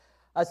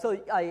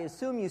So I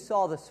assume you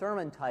saw the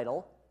sermon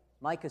title,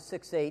 Micah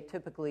 6:8.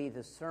 Typically,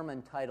 the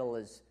sermon title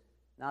is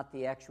not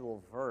the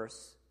actual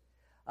verse.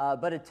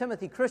 But at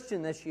Timothy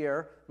Christian this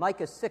year,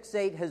 Micah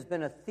 6:8 has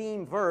been a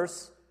theme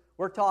verse.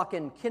 We're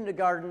talking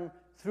kindergarten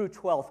through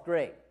 12th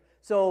grade.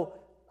 So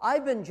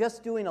I've been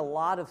just doing a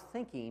lot of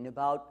thinking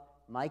about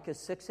Micah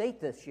 6:8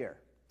 this year.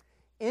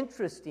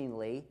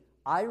 Interestingly,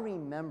 I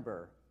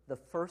remember the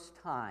first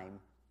time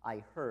I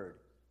heard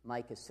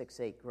Micah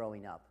 6:8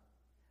 growing up.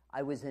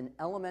 I was in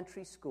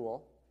elementary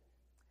school.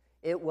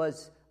 It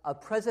was a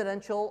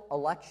presidential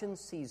election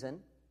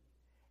season,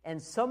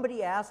 and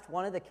somebody asked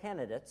one of the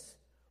candidates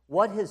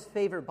what his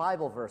favorite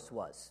Bible verse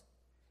was.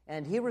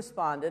 And he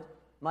responded,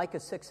 Micah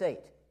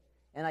 6:8.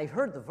 And I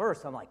heard the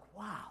verse. I'm like,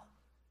 wow,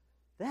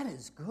 that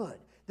is good.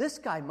 This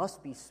guy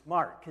must be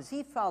smart, because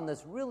he found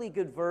this really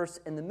good verse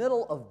in the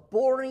middle of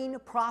boring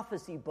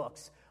prophecy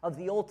books of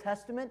the Old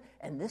Testament,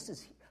 and I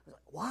was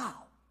like,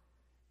 wow.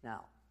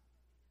 Now,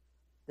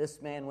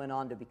 this man went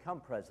on to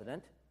become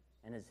president,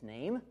 and his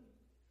name?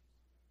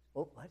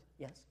 Oh, what?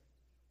 Yes?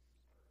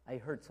 I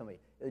heard somebody.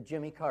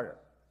 Jimmy Carter,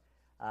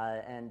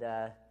 and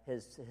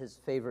his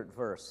favorite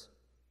verse.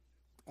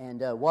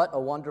 And what a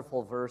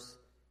wonderful verse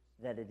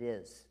that it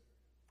is.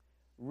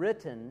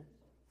 Written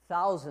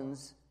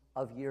thousands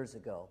of years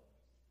ago.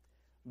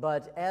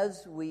 But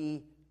as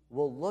we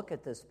will look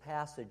at this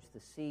passage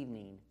this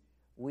evening,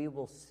 we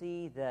will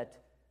see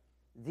that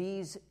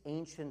these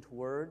ancient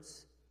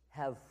words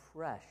have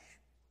fresh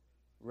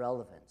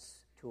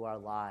relevance to our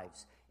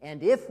lives.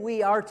 And if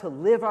we are to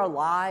live our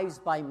lives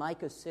by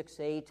Micah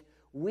 6:8,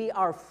 we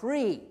are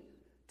free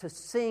to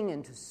sing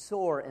and to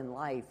soar in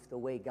life the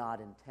way God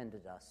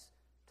intended us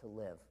to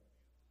live.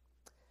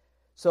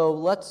 So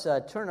let's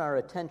turn our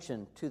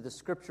attention to the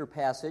scripture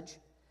passage,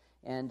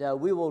 and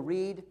we will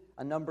read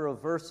a number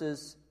of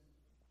verses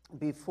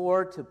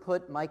before to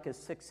put Micah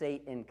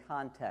 6:8 in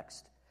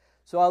context.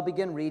 So I'll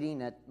begin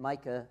reading at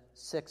Micah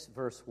 6,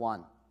 verse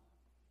 1.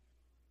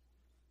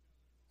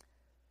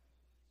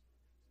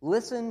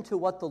 Listen to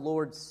what the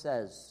Lord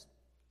says.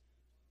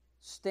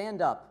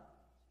 Stand up,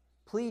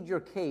 plead your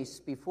case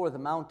before the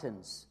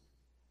mountains.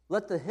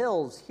 Let the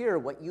hills hear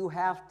what you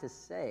have to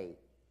say.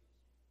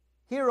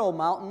 Hear, O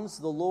mountains,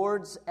 the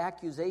Lord's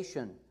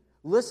accusation.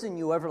 Listen,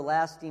 you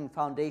everlasting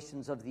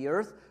foundations of the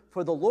earth,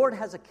 for the Lord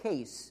has a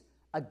case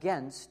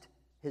against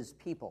his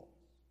people.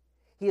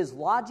 He is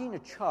lodging a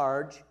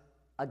charge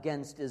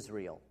against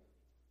Israel.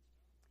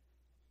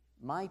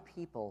 My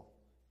people,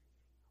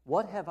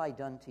 what have I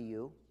done to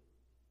you?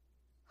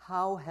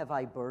 How have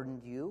I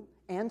burdened you?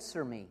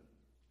 Answer me.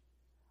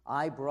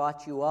 I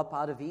brought you up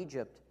out of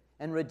Egypt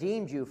and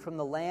redeemed you from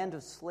the land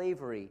of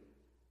slavery.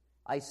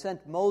 I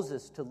sent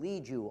Moses to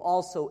lead you,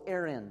 also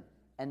Aaron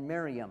and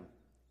Miriam.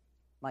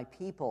 My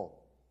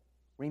people,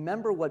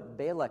 remember what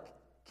Balak,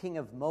 king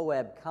of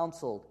Moab,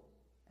 counseled,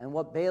 and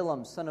what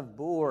Balaam, son of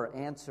Beor,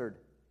 answered.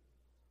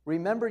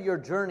 Remember your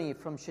journey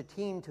from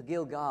Shittim to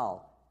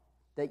Gilgal,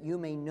 that you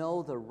may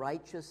know the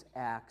righteous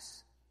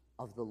acts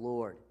of the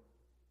Lord.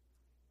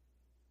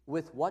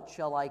 With what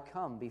shall I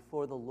come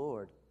before the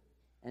Lord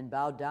and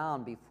bow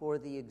down before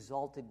the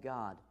exalted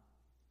God?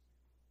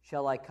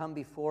 Shall I come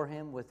before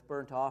him with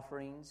burnt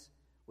offerings,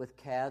 with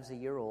calves a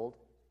year old?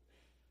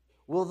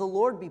 Will the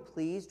Lord be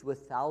pleased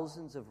with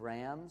thousands of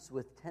rams,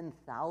 with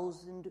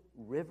 10,000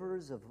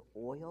 rivers of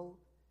oil?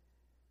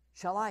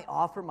 Shall I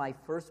offer my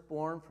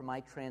firstborn for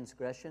my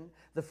transgression,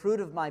 the fruit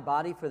of my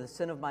body for the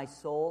sin of my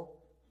soul?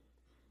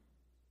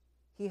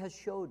 He has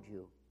showed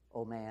you,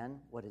 O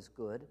man, what is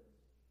good.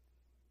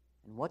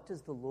 And what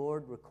does the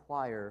Lord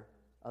require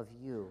of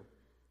you?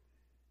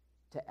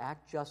 To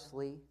act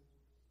justly,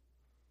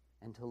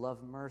 and to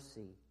love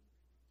mercy,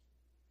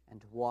 and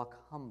to walk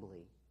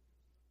humbly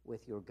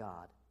with your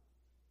God.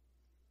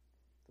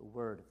 The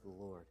word of the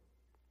Lord.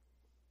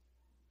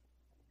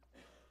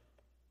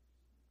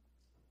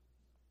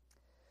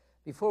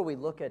 Before we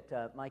look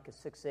at Micah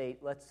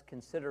 6:8, let's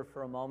consider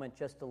for a moment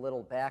just a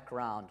little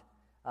background.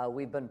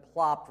 We've been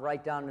plopped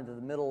right down into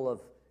the middle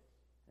of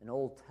an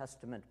Old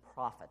Testament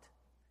prophet.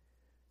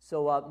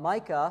 So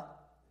Micah,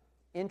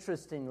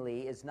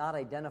 interestingly, is not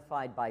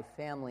identified by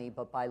family,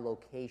 but by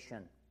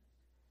location.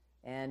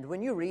 And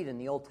when you read in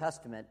the Old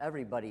Testament,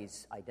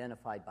 everybody's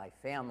identified by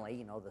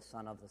family, the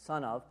son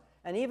of.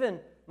 And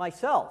even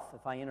myself,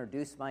 if I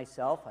introduce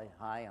myself,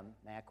 hi, I'm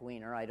Mac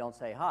Weiner, I don't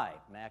say, hi,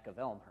 Mac of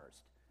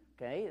Elmhurst.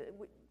 Okay?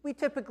 We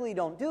typically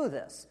don't do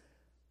this.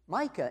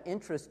 Micah,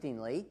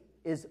 interestingly,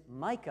 is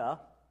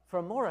Micah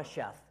from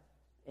Moresheth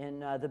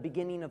in the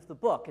beginning of the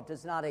book. It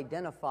does not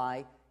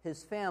identify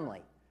his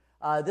family.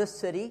 This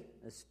city,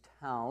 this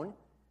town,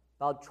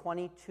 about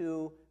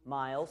 22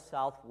 miles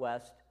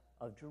southwest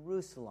of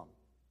Jerusalem.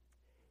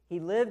 He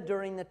lived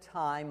during the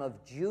time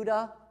of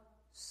Judah,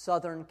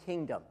 southern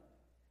kingdom.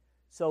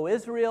 So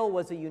Israel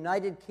was a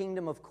united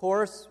kingdom, of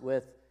course,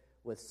 with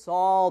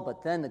Saul,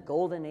 but then the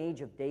golden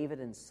age of David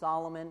and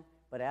Solomon.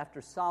 But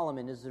after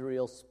Solomon,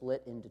 Israel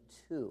split into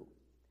two.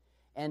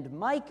 And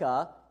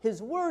Micah,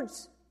 his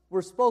words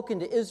were spoken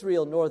to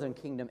Israel, northern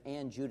kingdom,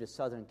 and Judah,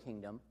 southern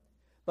kingdom.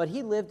 But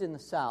he lived in the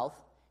south,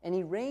 and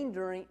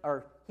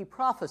he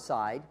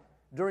prophesied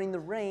during the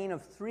reign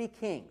of 3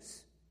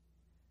 kings.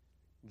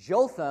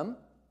 Jotham,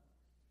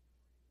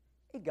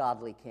 a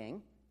godly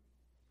king.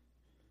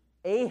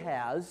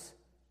 Ahaz,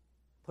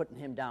 putting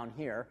him down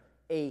here,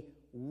 a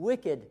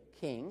wicked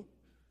king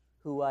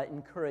who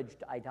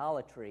encouraged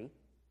idolatry.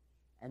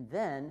 And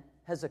then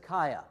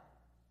Hezekiah,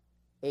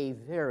 a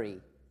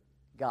very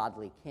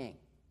godly king.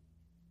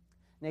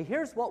 Now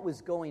here's what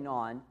was going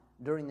on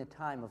during the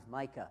time of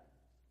Micah.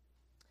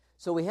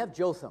 So we have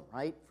Jotham,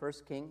 right?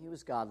 First king, he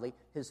was godly.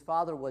 His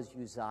father was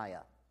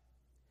Uzziah.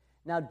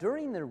 Now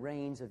during the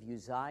reigns of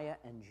Uzziah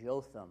and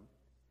Jotham,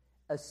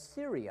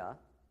 Assyria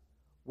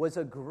was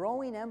a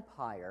growing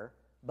empire,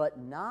 but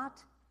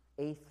not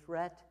a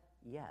threat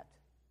yet.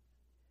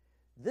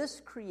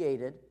 This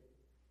created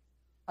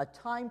a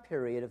time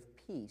period of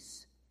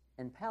peace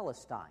in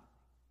Palestine.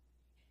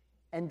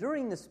 And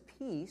during this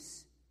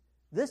peace,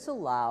 this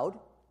allowed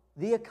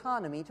the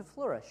economy to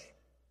flourish.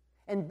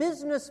 And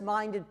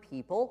business-minded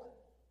people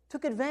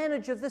took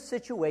advantage of the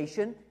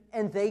situation,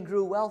 and they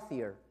grew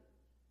wealthier.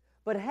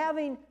 But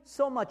having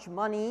so much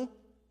money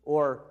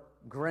or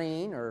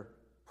grain or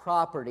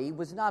property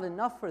was not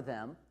enough for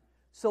them.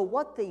 So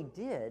what they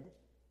did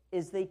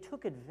is they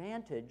took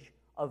advantage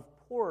of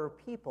poorer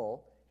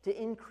people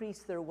to increase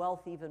their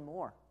wealth even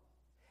more.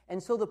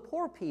 And so the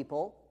poor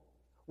people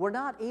were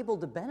not able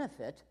to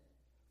benefit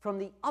from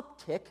the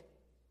uptick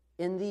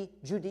in the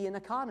Judean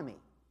economy.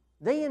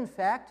 They, in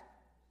fact,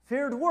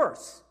 fared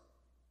worse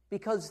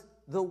because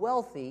the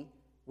wealthy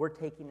were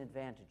taking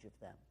advantage of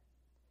them.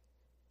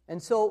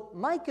 And so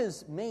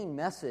Micah's main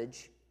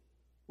message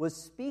was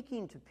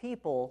speaking to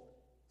people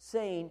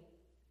saying,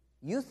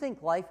 you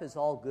think life is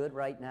all good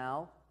right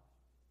now?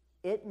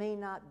 It may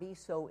not be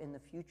so in the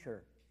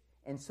future.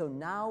 And so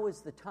now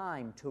is the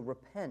time to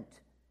repent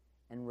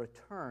and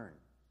return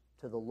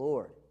to the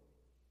Lord.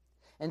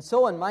 And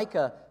so in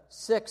Micah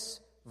 6,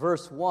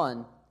 verse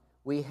 1,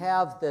 we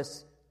have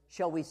this,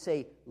 shall we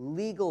say,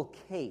 legal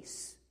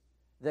case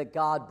that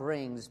God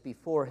brings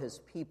before his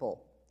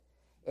people.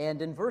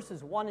 And in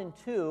verses 1 and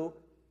 2,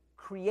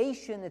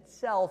 creation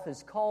itself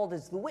is called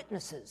as the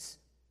witnesses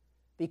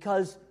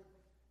because,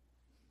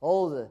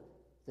 the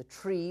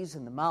trees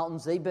and the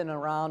mountains, they've been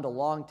around a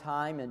long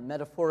time, and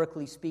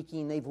metaphorically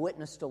speaking, they've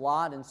witnessed a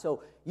lot, and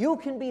so you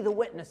can be the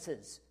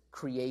witnesses,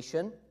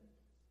 creation.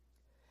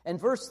 And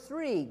verse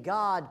 3,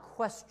 God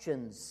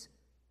questions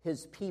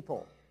his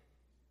people.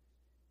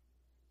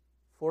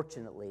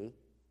 Fortunately,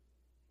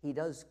 he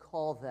does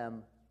call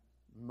them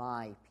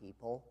my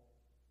people,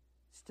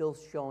 still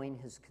showing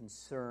his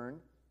concern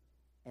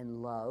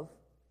and love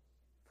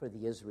for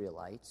the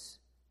Israelites.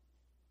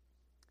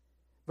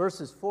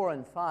 Verses 4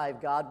 and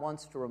 5, God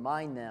wants to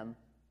remind them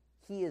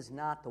he is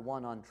not the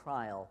one on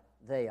trial,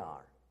 they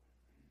are.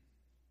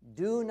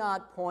 Do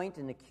not point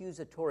an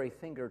accusatory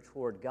finger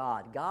toward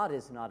God. God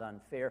is not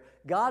unfair.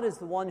 God is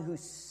the one who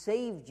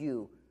saved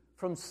you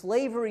from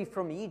slavery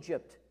from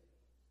Egypt.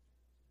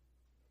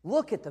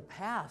 Look at the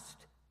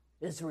past,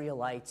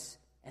 Israelites,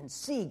 and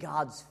see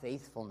God's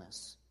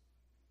faithfulness.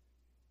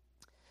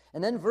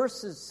 And then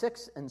verses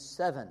 6 and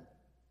 7.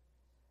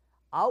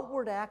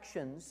 Outward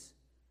actions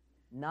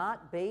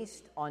not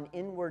based on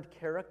inward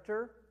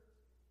character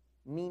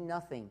mean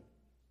nothing.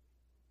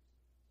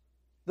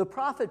 The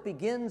prophet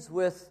begins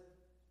with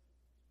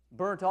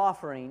burnt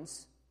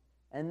offerings,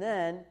 and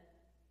then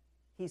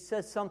he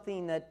says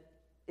something that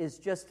is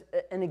just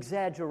an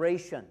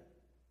exaggeration.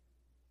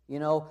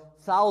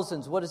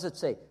 Thousands, what does it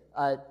say?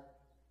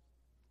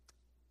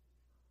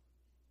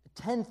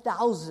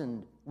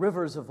 10,000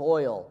 rivers of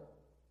oil.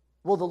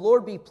 Will the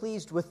Lord be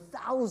pleased with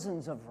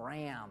thousands of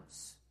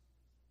rams?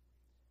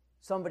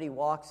 Somebody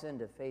walks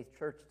into Faith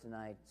Church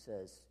tonight and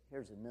says,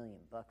 here's $1 million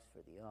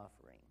for the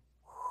offering.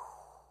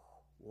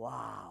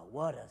 Wow,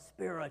 what a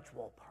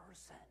spiritual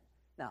person.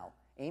 Now,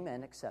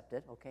 amen, accept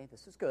it. Okay,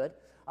 this is good.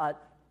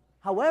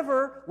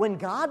 However, when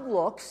God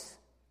looks,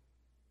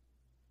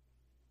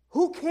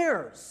 who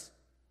cares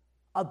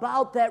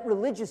about that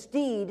religious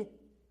deed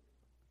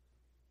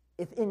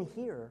if in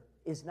here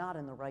is not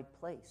in the right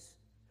place?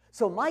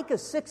 So Micah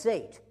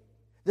 6:8,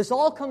 this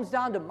all comes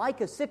down to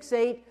Micah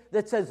 6:8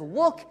 that says,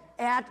 look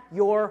at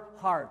your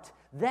heart.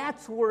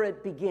 That's where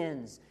it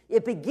begins.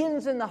 It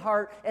begins in the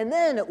heart, and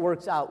then it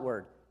works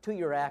outward to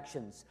your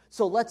actions.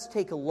 So let's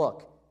take a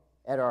look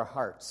at our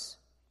hearts.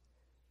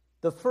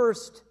 The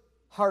first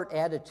heart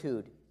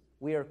attitude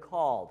we are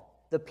called,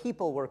 the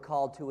people we're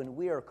called to and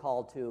we are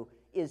called to,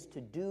 is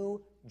to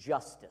do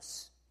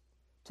justice.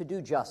 To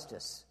do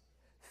justice.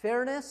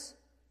 Fairness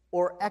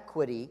or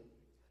equity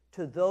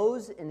to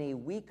those in a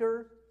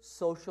weaker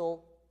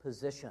social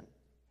position.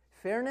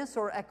 Fairness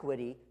or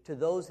equity to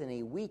those in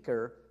a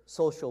weaker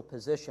social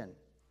position.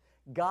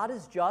 God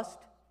is just.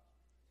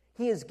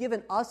 He has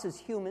given us as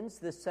humans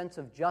this sense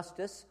of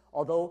justice,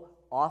 although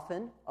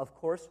often, of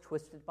course,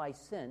 twisted by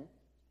sin.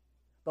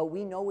 But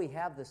we know we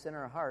have this in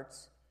our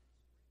hearts.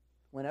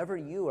 Whenever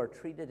you are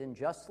treated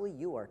unjustly,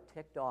 you are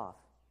ticked off.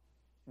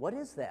 What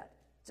is that?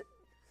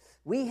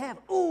 We have,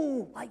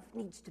 life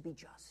needs to be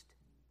just.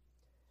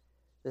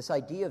 This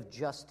idea of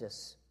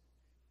justice.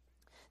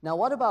 Now,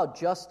 what about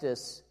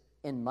justice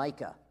in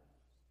Micah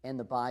and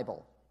the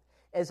Bible?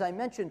 As I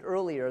mentioned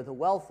earlier, the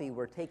wealthy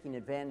were taking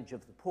advantage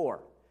of the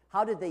poor.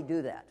 How did they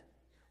do that?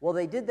 Well,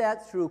 they did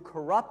that through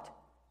corrupt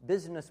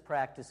business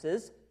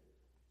practices.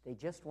 They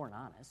just weren't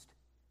honest.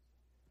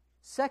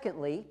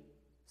 Secondly,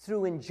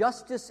 through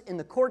injustice in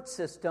the court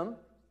system,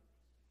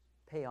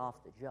 pay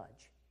off the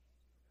judge.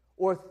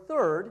 Or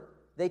third,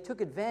 they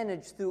took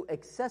advantage through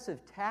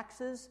excessive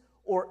taxes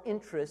or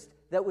interest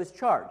that was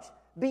charged.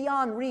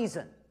 Beyond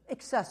reason,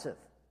 excessive.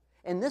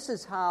 And this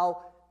is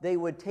how they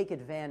would take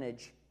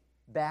advantage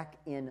back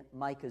in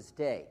Micah's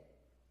day.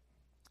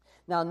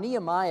 Now,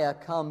 Nehemiah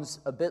comes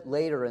a bit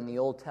later in the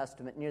Old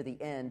Testament, near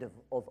the end of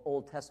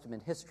Old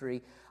Testament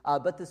history,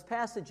 but this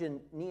passage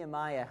in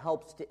Nehemiah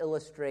helps to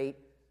illustrate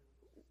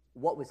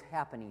what was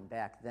happening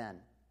back then.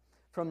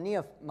 From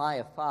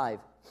Nehemiah 5,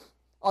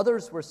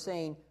 others were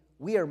saying,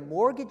 "We are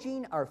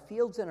mortgaging our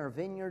fields and our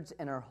vineyards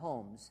and our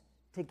homes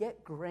to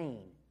get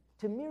grain,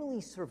 to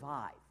merely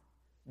survive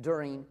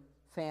during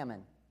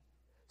famine."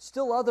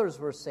 Still others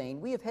were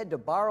saying, "We have had to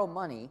borrow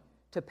money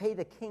to pay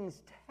the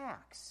king's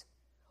tax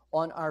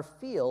on our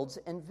fields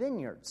and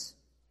vineyards."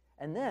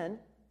 And then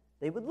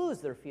they would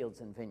lose their fields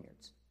and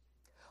vineyards.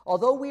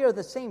 "Although we are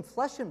the same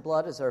flesh and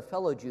blood as our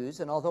fellow Jews,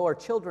 and although our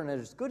children are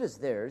as good as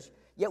theirs,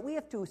 yet we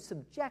have to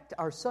subject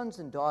our sons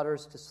and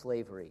daughters to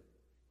slavery."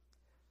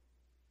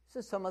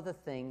 This is some of the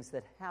things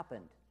that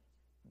happened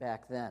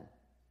back then.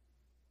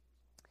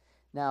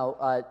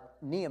 Now,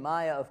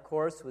 Nehemiah, of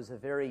course, was a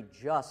very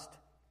just,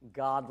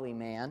 godly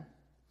man.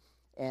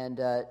 And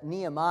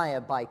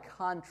Nehemiah, by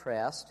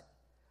contrast,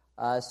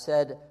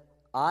 said,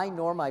 "I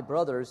nor my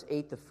brothers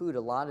ate the food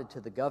allotted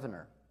to the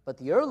governor. But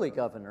the early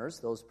governors,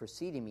 those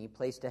preceding me,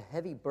 placed a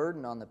heavy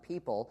burden on the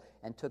people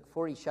and took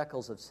 40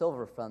 shekels of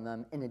silver from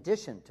them in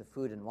addition to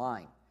food and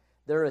wine.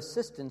 Their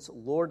assistants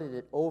lorded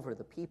it over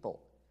the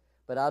people.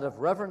 But out of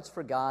reverence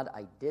for God,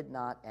 I did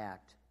not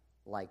act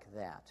like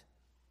that."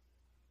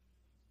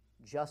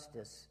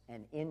 Justice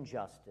and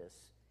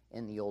injustice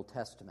in the Old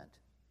Testament.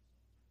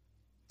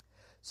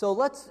 So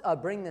let's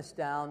bring this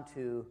down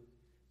to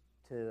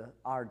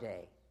our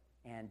day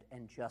and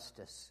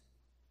justice.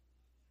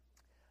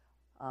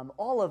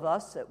 All of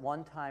us at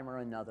one time or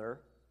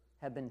another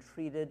have been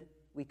treated,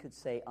 we could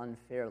say,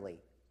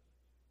 unfairly.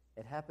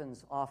 It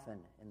happens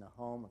often in the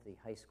home of the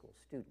high school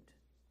student.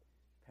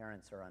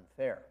 Parents are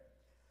unfair.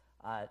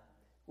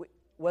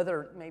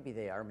 Whether maybe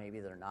they are, maybe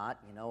they're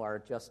not. Our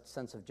just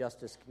sense of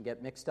justice can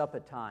get mixed up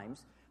at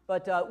times.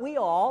 But we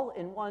all,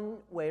 in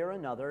one way or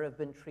another, have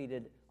been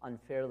treated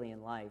unfairly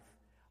in life.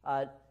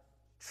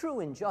 True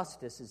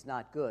injustice is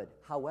not good.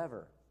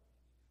 However,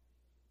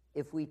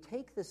 if we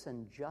take this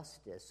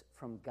injustice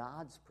from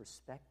God's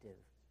perspective,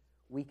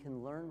 we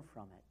can learn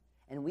from it.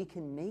 And we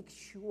can make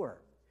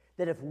sure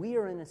that if we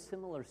are in a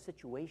similar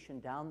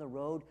situation down the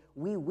road,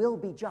 we will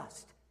be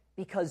just.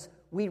 Because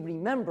we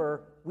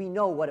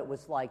know what it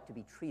was like to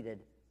be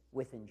treated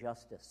with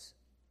injustice.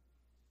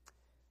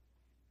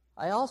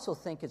 I also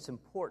think it's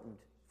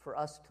important for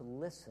us to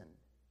listen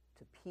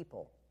to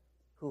people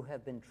who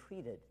have been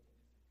treated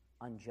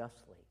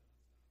unjustly.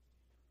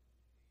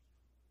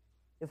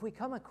 If we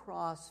come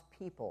across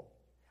people,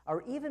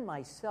 or even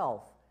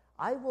myself,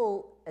 I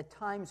will at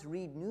times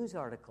read news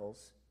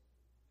articles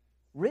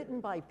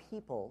written by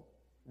people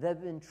that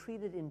have been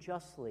treated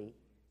unjustly,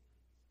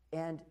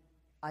 and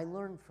I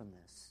learn from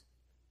this.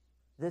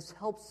 This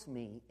helps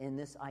me in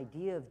this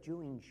idea of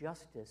doing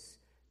justice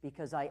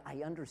because I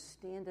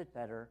understand it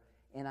better,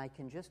 and I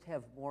can just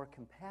have more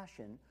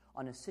compassion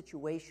on a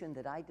situation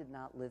that I did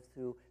not live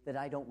through, that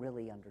I don't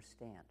really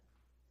understand.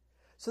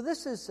 So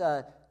this is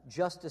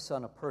justice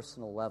on a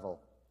personal level.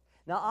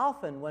 Now,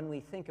 often when we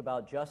think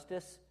about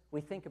justice,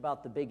 we think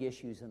about the big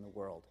issues in the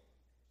world,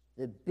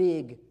 the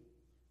big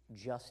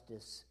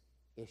justice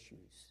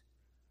issues.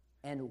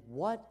 And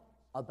what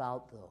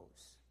about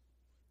those?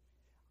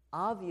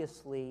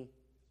 Obviously,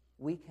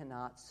 we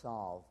cannot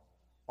solve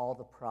all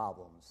the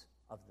problems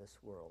of this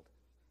world.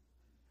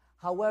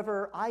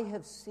 However, I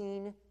have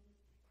seen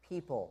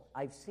people,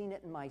 I've seen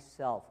it in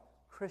myself,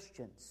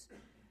 Christians,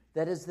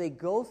 that as they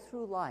go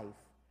through life,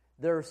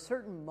 there are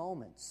certain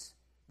moments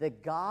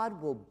that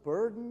God will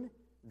burden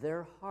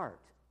their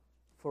heart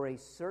for a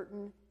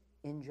certain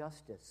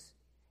injustice.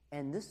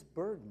 And this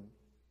burden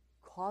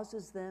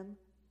causes them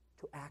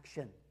to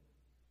action.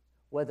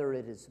 Whether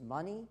it is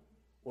money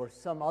or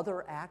some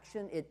other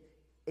action,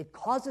 it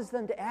causes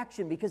them to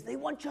action because they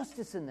want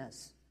justice in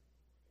this.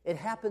 It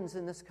happens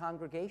in this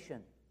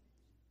congregation.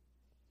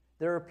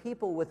 There are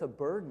people with a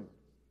burden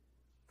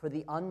for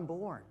the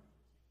unborn,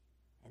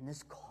 and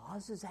this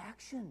causes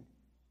action.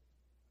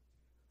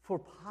 For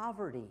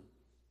poverty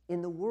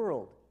in the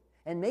world.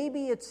 And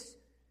maybe it's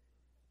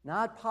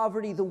not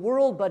poverty the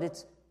world, but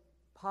it's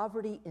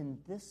poverty in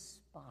this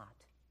spot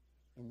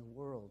in the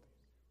world.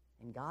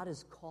 And God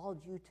has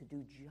called you to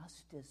do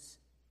justice.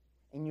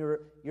 And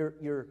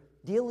you're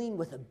dealing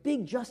with a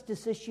big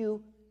justice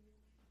issue,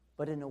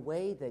 but in a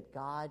way that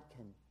God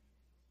can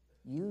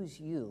use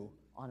you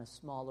on a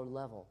smaller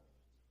level.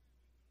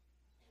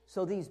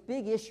 So these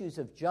big issues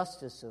of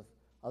justice,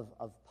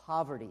 of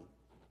poverty,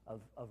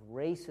 of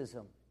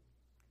racism,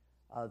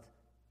 of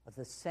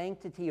the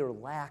sanctity or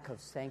lack of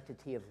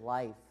sanctity of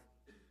life,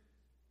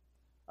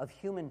 of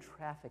human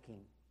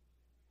trafficking,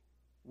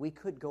 we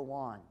could go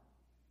on.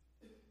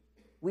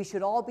 We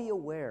should all be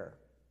aware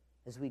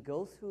as we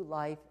go through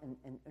life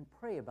and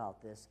pray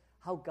about this,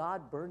 how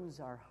God burdens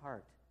our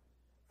heart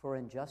for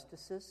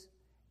injustices,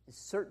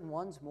 certain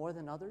ones more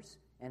than others,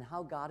 and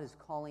how God is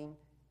calling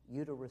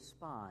you to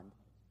respond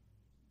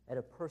at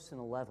a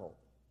personal level.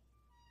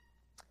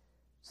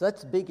 So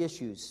that's big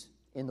issues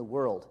in the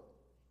world.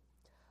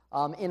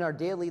 In our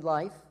daily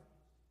life,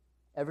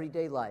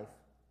 everyday life,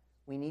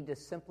 we need to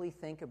simply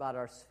think about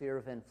our sphere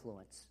of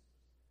influence.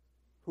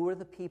 Who are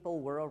the people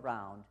we're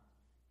around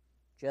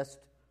just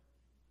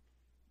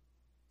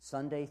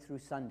Sunday through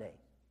Sunday?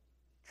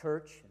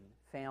 Church and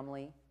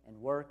family and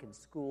work and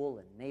school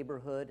and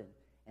neighborhood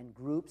and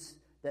groups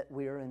that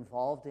we're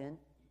involved in.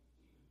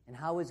 And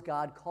how is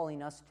God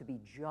calling us to be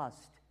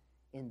just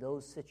in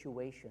those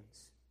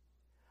situations?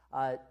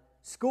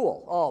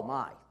 School, oh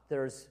my,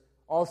 there's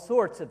all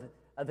sorts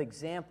of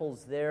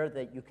examples there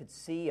that you could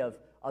see of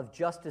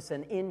justice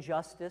and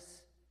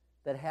injustice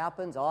that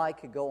happens. Oh, I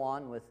could go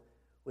on with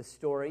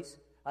stories.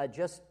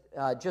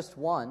 Just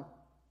one.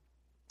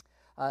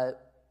 A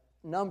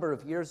number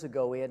of years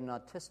ago, we had an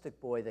autistic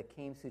boy that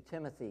came through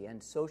Timothy,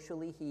 and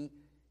socially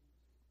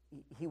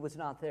he was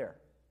not there.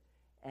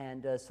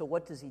 And so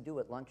what does he do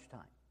at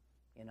lunchtime?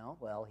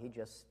 Well, he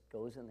just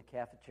goes in the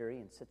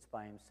cafeteria and sits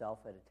by himself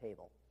at a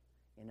table.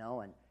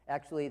 And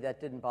actually that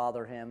didn't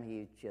bother him.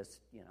 He just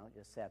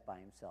sat by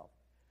himself.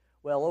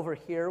 Well, over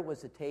here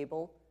was a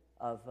table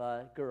of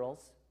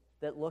girls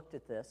that looked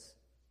at this,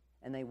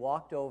 and they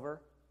walked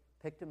over,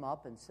 picked him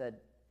up, and said,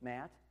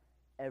 "Matt,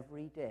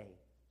 every day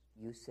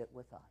you sit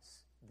with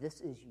us.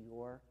 This is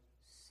your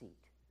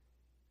seat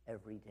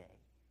every day."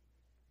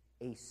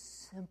 A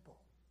simple,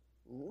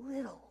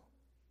 little,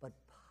 but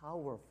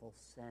powerful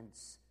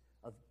sense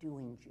of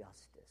doing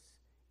justice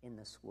in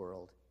this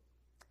world.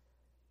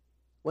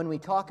 When we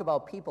talk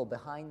about people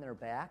behind their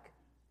back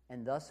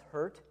and thus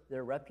hurt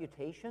their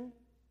reputation,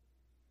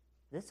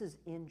 this is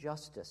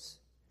injustice.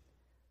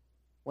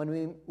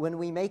 When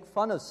we make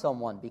fun of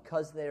someone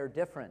because they are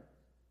different,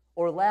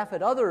 or laugh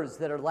at others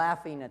that are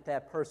laughing at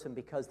that person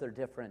because they're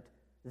different,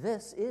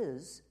 this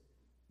is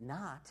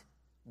not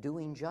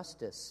doing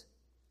justice.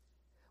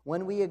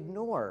 When we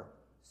ignore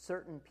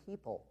certain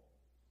people,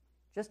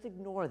 just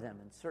ignore them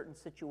in certain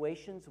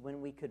situations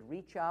when we could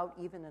reach out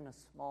even in a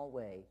small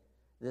way,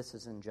 this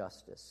is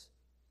injustice.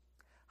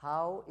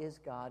 How is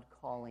God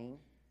calling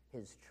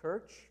His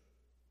church,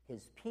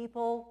 His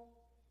people,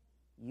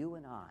 you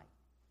and I,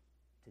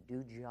 to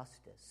do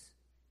justice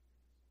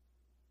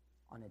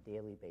on a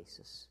daily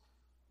basis?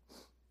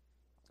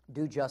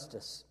 Do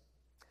justice.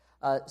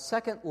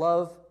 Second,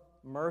 love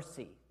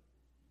mercy.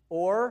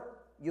 Or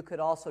you could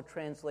also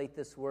translate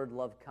this word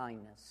love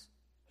kindness.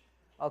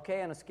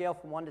 Okay, on a scale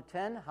from 1 to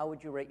 10, how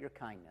would you rate your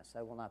kindness?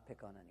 I will not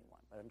pick on anyone,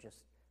 but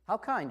how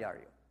kind are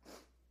you?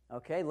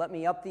 Okay, let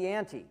me up the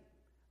ante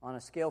on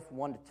a scale from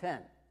 1 to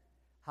 10.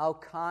 How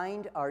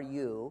kind are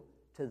you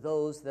to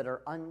those that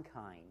are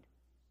unkind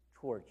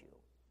toward you?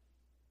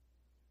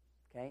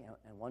 Okay,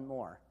 and one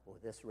more. Oh,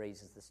 this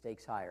raises the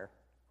stakes higher.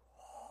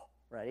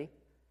 Ready?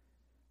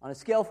 On a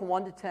scale from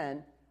 1 to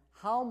 10,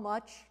 how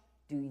much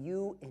do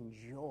you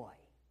enjoy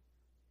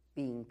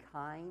being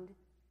kind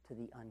to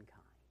the unkind?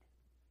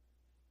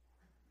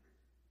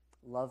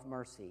 Love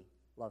mercy,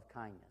 love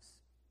kindness.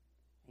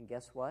 And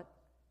guess what?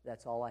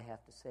 That's all I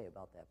have to say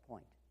about that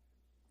point.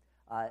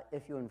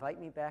 If you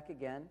invite me back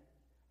again,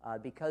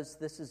 because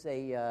this is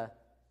a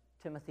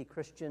Timothy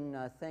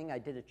Christian thing, I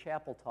did a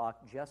chapel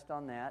talk just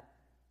on that.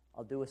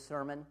 I'll do a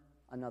sermon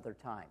another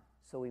time.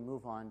 So we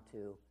move on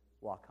to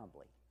walk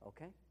humbly,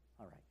 okay?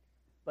 All right.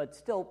 But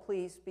still,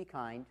 please be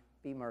kind,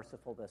 be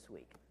merciful this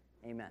week.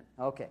 Amen.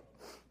 Okay.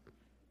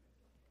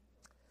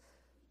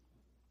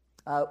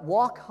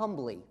 Walk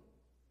humbly.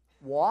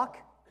 Walk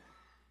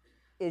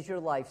is your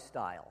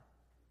lifestyle.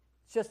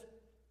 It's just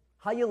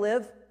how you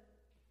live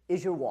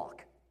is your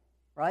walk,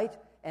 right?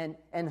 And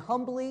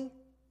humbly,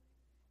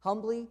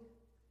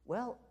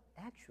 well,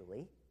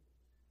 actually,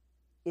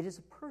 it is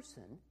a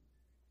person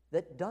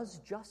that does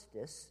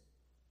justice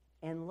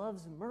and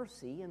loves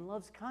mercy and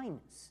loves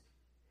kindness.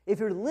 If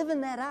you're living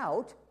that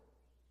out,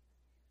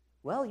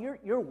 well,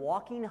 you're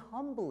walking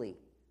humbly.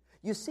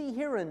 You see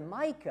here in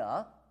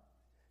Micah,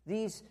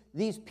 these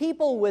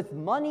people with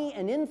money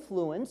and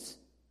influence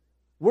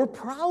were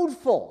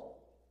proudful.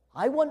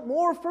 I want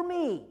more for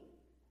me.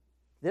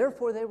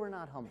 Therefore, they were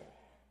not humble.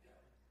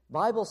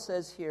 Bible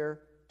says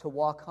here to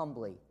walk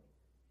humbly.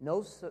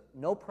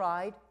 No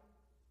pride.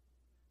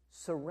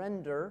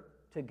 Surrender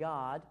to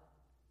God.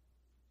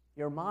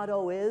 Your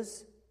motto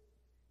is,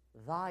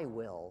 "Thy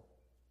will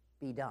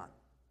be done."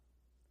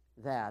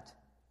 That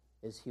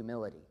is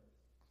humility.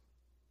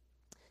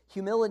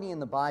 Humility in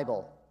the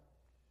Bible.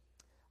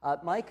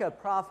 Micah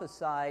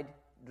prophesied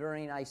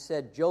during, I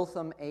said,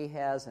 Jotham,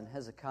 Ahaz, and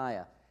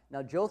Hezekiah.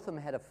 Now, Jotham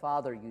had a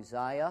father,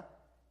 Uzziah,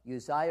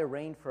 Uzziah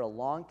reigned for a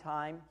long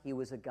time. He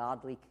was a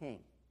godly king.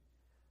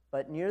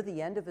 But near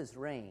the end of his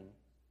reign,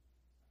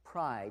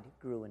 pride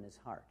grew in his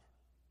heart.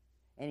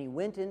 And he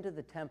went into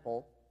the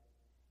temple,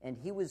 and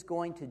he was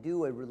going to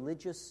do a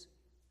religious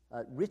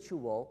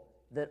ritual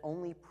that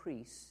only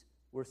priests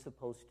were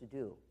supposed to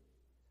do.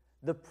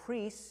 The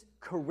priests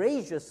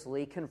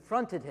courageously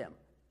confronted him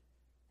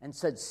and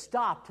said,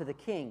 "Stop," to the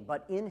king.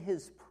 But in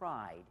his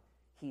pride,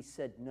 he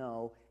said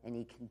no, and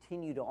he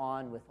continued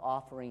on with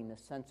offering the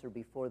censer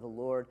before the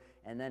Lord.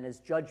 And then as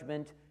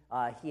judgment,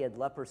 he had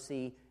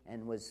leprosy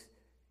and was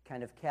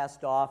kind of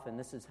cast off, and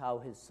this is how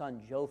his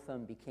son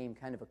Jotham became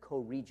kind of a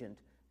co-regent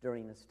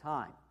during this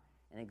time.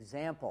 An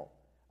example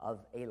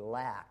of a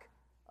lack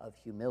of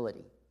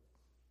humility.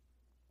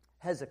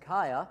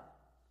 Hezekiah,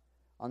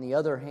 on the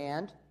other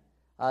hand,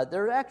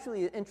 there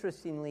actually,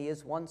 interestingly,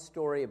 is one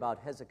story about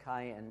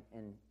Hezekiah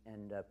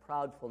and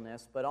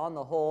proudfulness, but on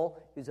the whole,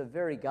 he was a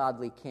very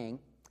godly king.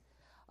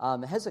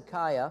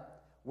 Hezekiah,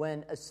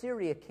 when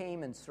Assyria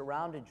came and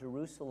surrounded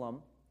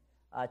Jerusalem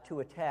to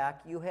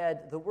attack, you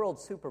had the world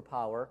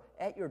superpower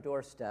at your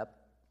doorstep.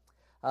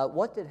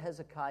 What did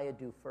Hezekiah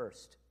do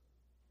first?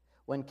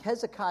 When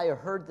Hezekiah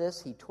heard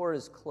this, he tore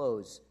his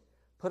clothes,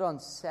 put on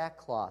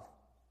sackcloth,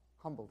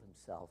 humbled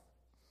himself,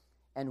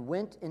 and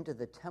went into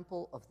the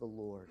temple of the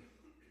Lord.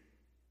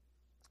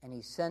 And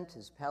he sent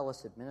his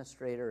palace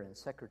administrator and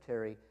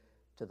secretary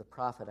to the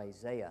prophet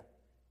Isaiah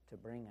to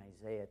bring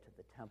Isaiah to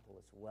the temple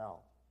as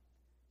well.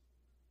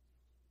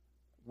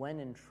 When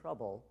in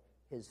trouble,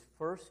 his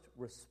first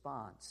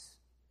response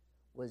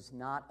was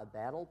not a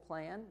battle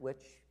plan,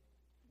 which,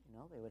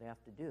 they would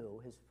have to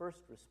do. His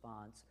first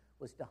response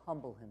was to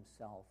humble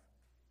himself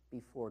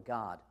before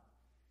God.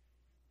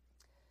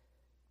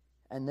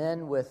 And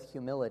then with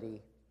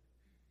humility,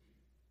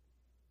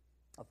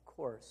 of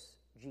course,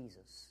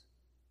 Jesus.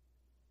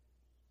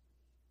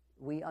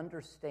 We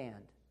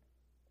understand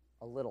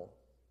a little.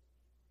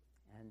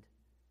 And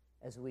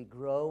as we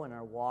grow in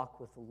our walk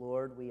with the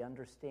Lord, we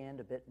understand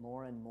a bit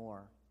more and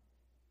more.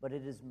 But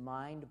it is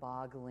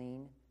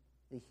mind-boggling,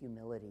 the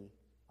humility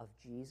of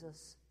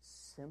Jesus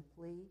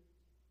simply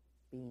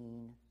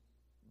being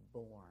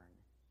born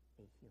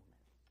a human.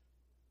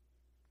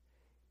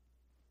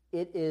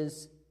 It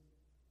is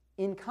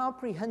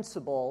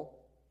incomprehensible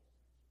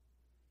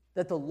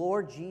that the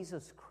Lord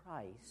Jesus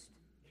Christ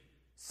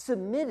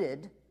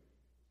submitted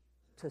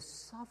to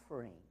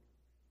suffering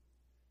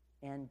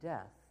and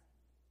death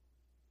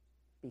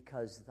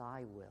because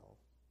thy will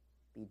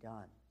be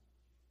done.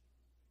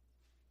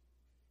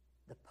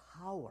 The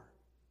power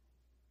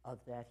of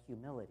that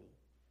humility,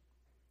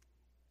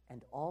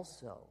 and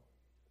also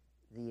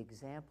the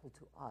example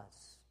to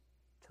us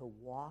to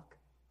walk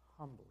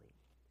humbly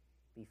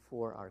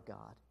before our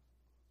God.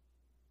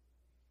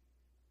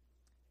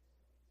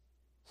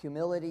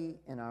 Humility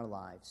in our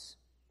lives.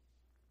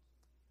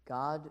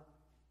 God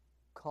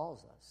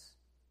calls us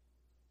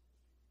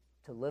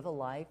to live a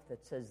life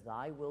that says,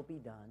 thy will be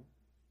done,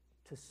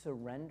 to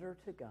surrender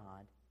to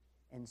God,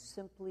 and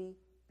simply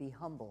be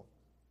humble.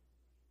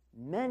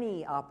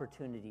 Many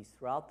opportunities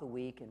throughout the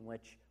week in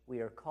which we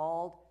are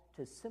called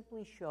to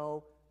simply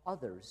show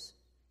others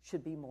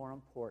should be more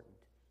important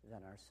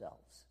than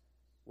ourselves,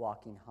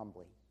 walking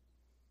humbly.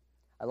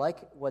 I like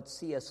what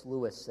C.S.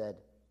 Lewis said.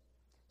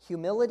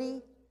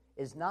 Humility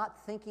is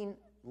not thinking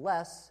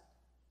less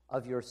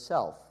of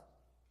yourself.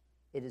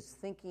 It is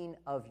thinking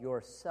of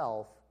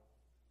yourself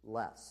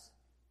less.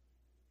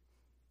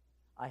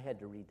 I had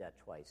to read that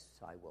twice,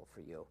 so I will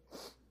for you.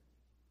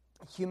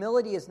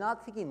 Humility is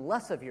not thinking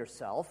less of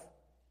yourself.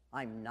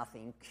 I'm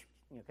nothing,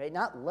 okay?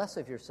 Not less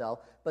of yourself,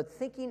 but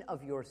thinking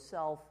of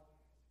yourself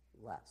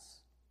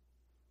less.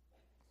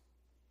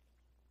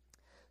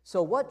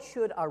 So what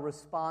should our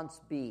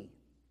response be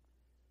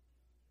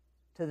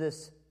to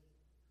this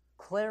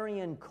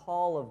clarion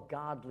call of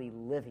godly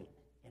living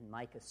in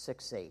Micah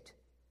 6:8?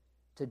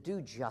 To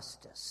do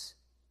justice.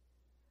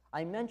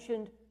 I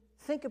mentioned,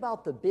 think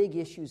about the big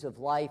issues of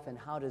life and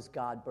how does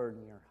God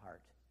burden your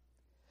heart.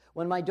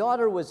 When my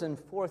daughter was in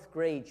 4th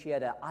grade, she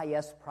had an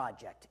IS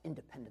project,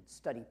 independent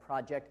study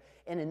project,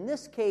 and in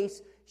this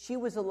case, she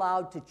was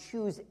allowed to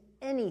choose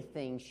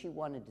anything she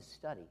wanted to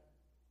study.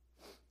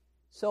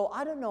 So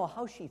I don't know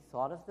how she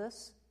thought of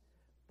this,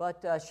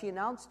 but she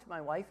announced to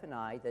my wife and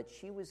I that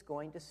she was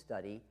going to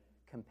study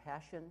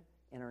Compassion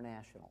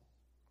International.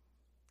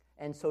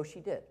 And so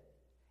she did.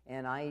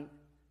 And I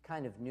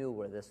kind of knew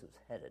where this was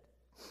headed.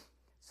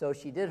 So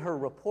she did her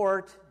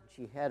report,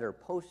 she had her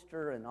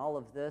poster and all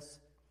of this.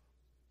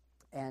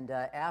 And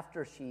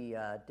after she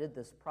did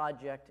this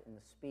project and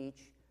the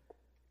speech,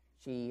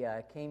 she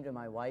came to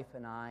my wife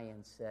and I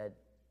and said,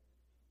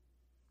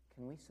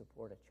 "Can we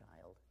support a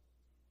child?"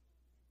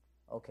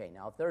 Okay,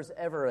 now if there's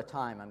ever a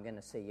time I'm going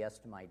to say yes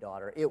to my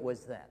daughter, it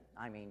was then.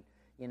 I mean,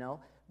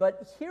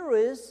 But here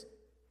is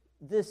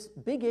this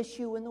big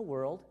issue in the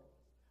world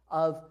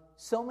of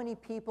so many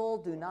people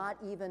do not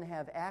even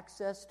have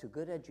access to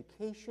good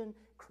education,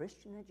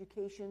 Christian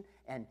education,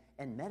 and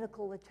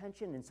medical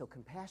attention. And so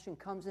Compassion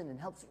comes in and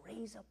helps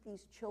raise up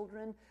these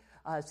children.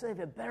 so they have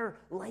a better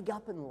leg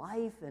up in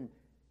life.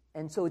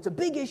 And so it's a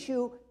big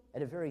issue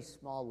at a very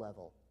small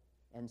level.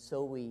 And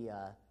so we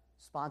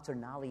sponsor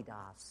Nali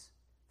Das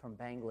from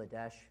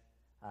Bangladesh.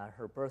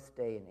 Her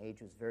birthday and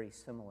age was very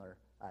similar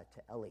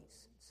to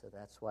Ellie's, so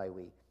that's why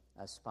we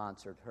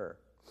sponsored her.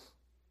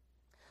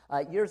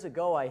 Years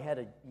ago, I had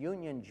a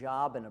union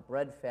job in a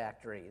bread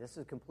factory. This is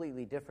a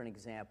completely different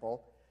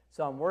example.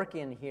 So I'm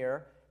working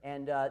here,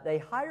 and they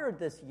hired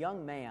this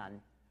young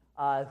man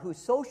who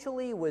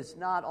socially was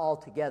not all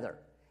together.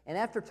 And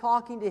after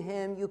talking to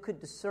him, you could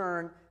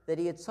discern that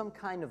he had some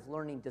kind of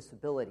learning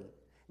disability.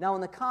 Now,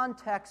 in the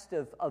context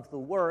of the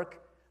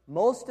work,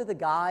 most of the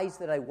guys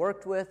that I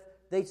worked with,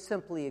 they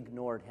simply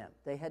ignored him.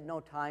 They had no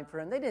time for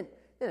him. They didn't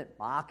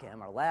mock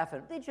him or laugh at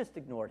him. They just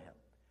ignored him.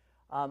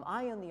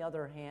 I, on the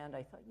other hand,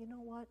 I thought, you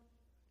know what?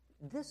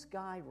 This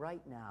guy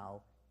right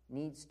now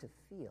needs to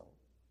feel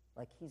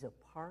like he's a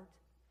part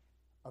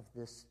of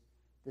this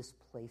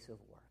place of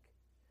work.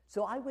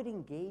 So I would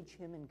engage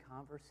him in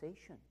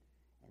conversation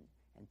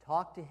and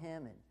talk to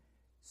him and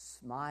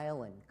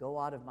smile and go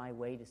out of my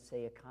way to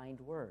say a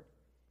kind word.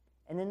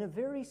 And in a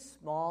very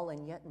small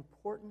and yet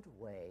important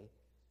way,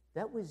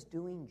 that was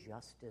doing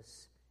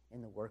justice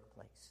in the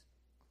workplace.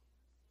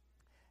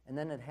 And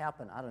then it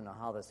happened, I don't know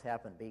how this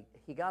happened, but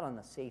he got on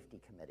the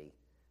safety committee.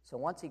 So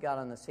once he got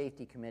on the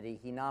safety committee,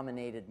 he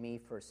nominated me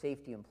for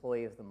Safety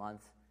Employee of the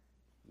Month.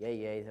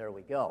 Yay, there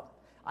we go.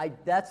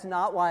 That's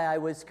not why I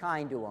was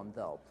kind to him,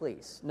 though,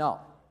 please. No.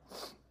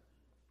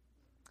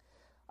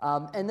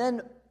 And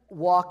then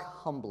walk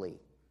humbly.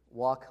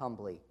 Walk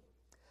humbly.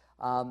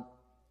 A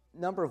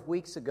number of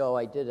weeks ago,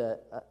 I did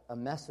a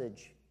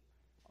message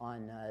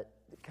on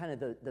kind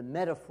of the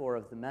metaphor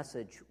of the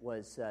message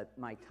was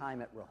my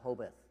time at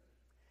Rehoboth.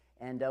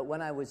 And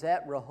when I was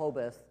at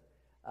Rehoboth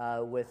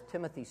with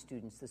Timothy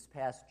students this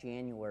past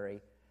January,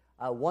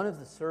 one of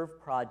the Serve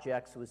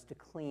projects was to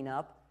clean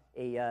up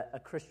a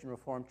Christian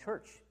Reformed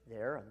church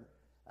there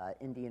on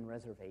Indian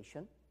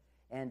Reservation.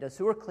 And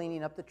so we're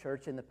cleaning up the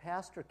church, and the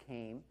pastor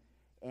came,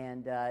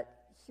 and it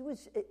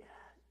was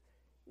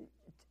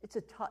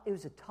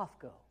a tough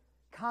go.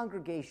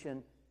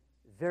 Congregation,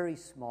 very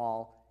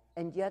small,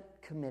 and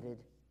yet committed.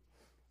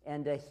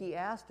 And he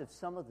asked if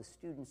some of the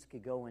students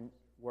could go and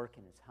work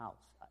in his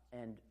house.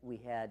 And we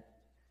had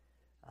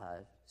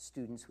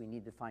students we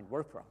needed to find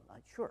work for.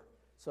 Sure.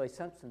 So I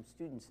sent some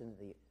students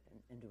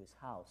into his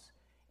house.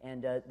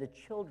 And the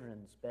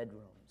children's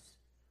bedrooms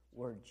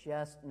were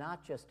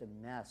not just a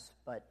mess,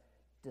 but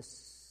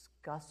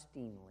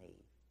disgustingly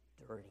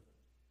dirty.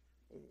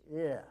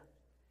 Ugh.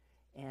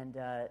 And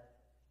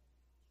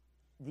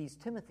these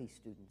Timothy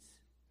students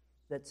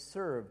that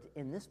served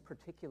in this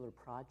particular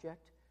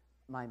project,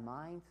 my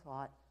mind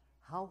thought,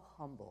 how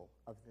humble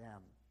of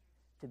them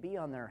to be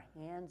on their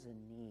hands and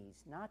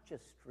knees, not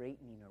just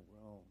straightening a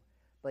room,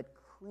 but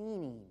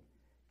cleaning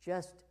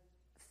just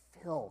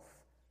filth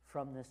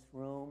from this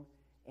room,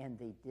 and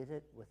they did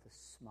it with a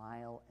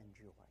smile and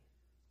joy.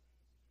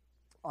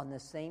 On the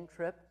same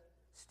trip,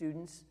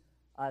 students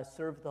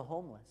served the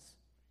homeless.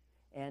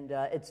 And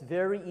it's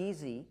very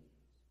easy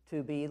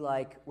to be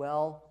like,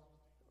 well,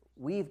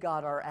 we've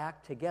got our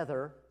act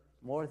together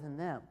more than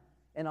them.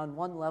 And on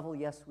one level,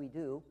 yes, we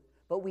do,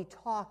 but we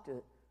talked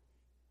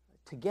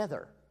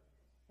together.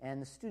 And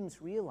the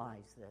students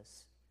realize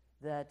this,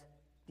 that,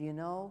 do you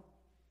know,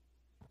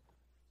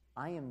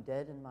 I am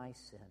dead in my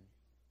sin,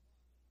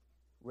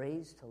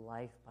 raised to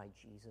life by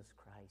Jesus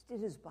Christ.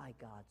 It is by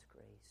God's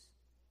grace.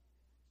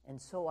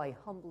 And so I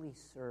humbly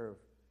serve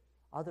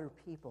other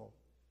people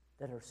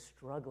that are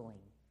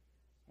struggling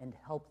and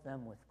help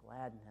them with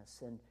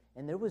gladness.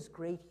 And there was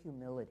great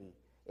humility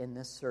in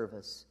this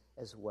service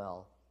as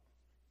well.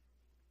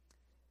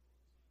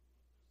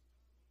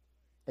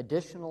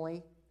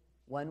 Additionally,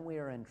 when we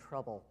are in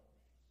trouble,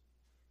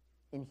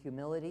 in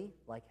humility,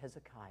 like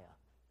Hezekiah,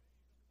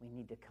 we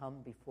need to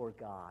come before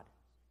God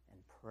and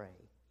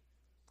pray.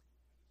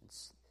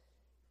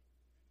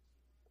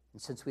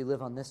 And since we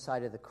live on this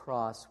side of the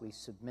cross, we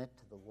submit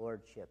to the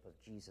lordship of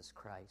Jesus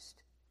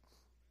Christ.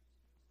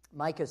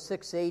 Micah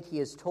 6:8, he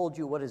has told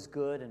you what is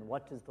good and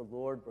what does the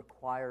Lord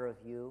require of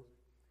you,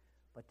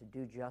 but to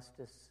do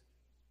justice,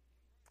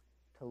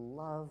 to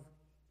love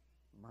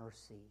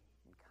mercy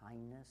and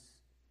kindness,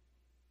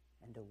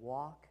 and to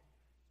walk,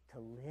 to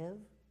live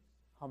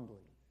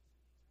humbly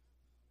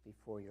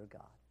before your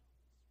God.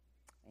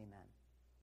 Amen.